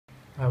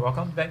Hi,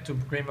 welcome back to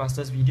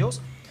Brainmasters videos.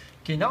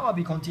 Okay, now I'll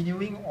be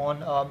continuing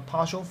on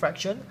partial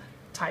fraction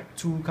type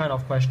 2 kind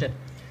of question.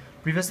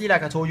 Previously,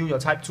 like I told you, your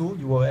type 2,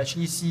 you will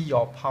actually see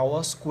your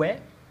power square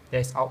that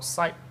is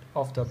outside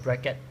of the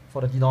bracket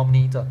for the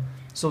denominator.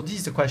 So this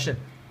is the question.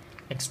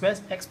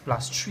 Express x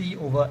plus 3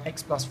 over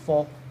x plus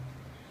 4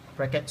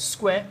 bracket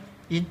square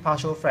in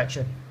partial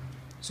fraction.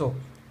 So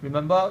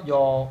remember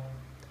your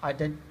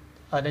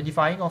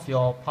identifying of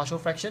your partial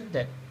fraction,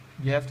 that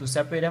you have to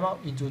separate them out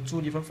into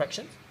two different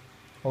fractions.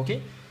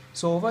 Okay,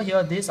 so over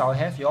here, this I'll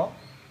have your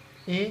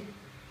a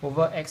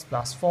over x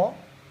plus 4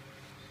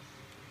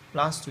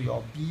 plus to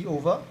your b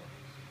over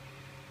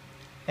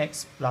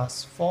x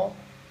plus 4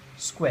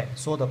 square.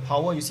 So the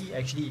power, you see,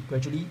 actually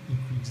gradually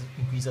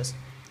increases.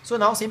 So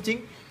now same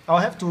thing, I'll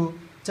have to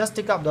just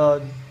take up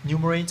the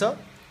numerator,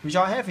 which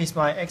I have is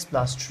my x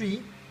plus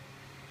 3,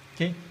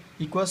 okay,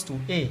 equals to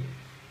a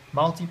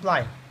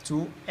multiply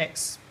to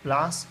x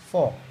plus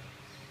 4.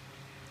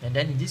 And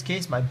then in this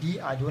case, my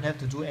b, I don't have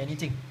to do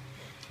anything.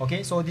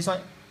 Okay, so this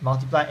one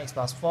multiply x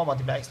plus 4,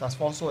 multiply x plus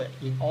 4. So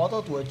in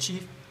order to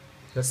achieve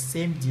the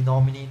same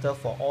denominator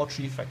for all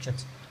three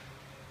fractions.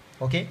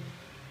 Okay,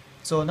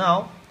 so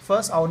now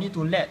first I'll need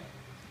to let,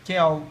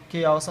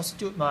 I'll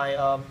substitute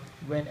my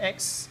when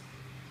x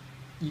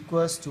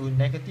equals to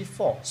negative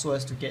 4, so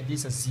as to get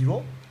this as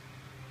 0.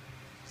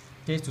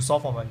 Okay, to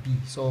solve for my b.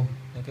 So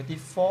negative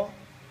 4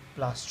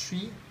 plus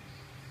 3,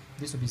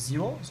 this will be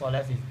 0, so I'm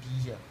left with b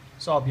here.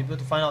 So I'll be able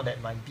to find out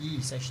that my b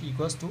is actually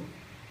equals to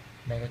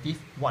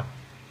negative 1.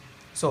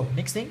 So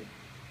next thing,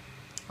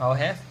 I'll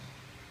have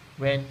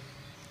when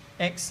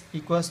x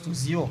equals to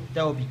 0,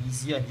 that will be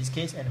easier in this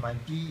case, and my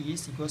b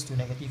is equals to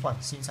negative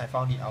 1. Since I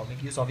found it, I'll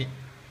make use of it.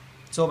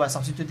 So by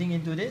substituting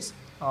into this,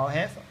 I'll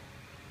have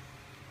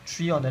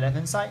 3 on the left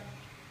hand side,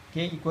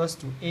 okay, equals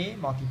to a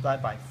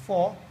multiplied by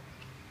 4,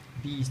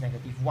 b is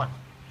negative 1.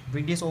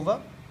 Bring this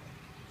over,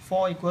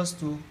 4 equals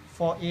to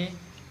 4a,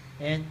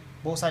 and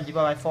both sides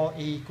divided by 4,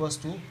 a equals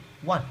to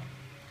 1.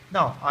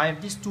 Now, I have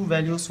these two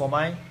values for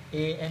my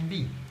a and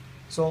b.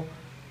 So,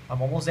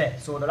 I'm almost there.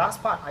 So, the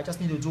last part I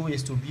just need to do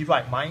is to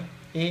rewrite my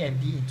a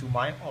and b into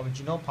my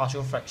original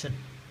partial fraction.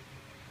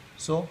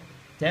 So,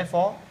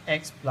 therefore,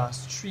 x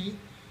plus 3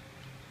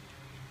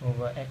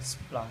 over x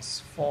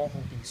plus 4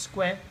 whole thing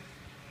square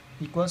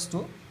equals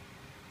to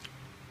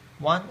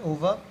 1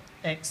 over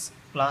x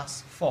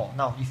plus 4.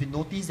 Now, if you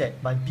notice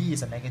that my b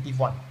is a negative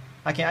 1,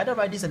 I can either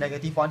write this a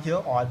negative 1 here,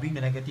 or I bring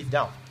the negative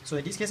down. So,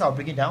 in this case, I'll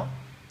bring it down.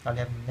 I'll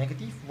have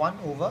negative 1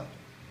 over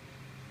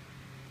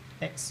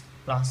x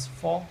plus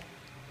 4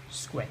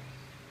 square.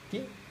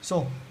 Okay,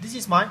 so this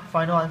is my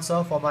final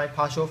answer for my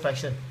partial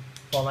fraction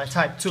for my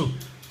type 2.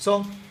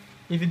 So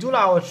if you do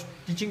like our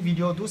teaching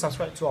video, do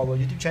subscribe to our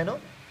YouTube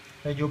channel,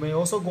 and you may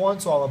also go on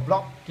to our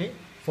blog, okay,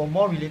 for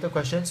more related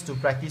questions to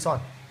practice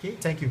on. Okay,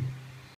 thank you.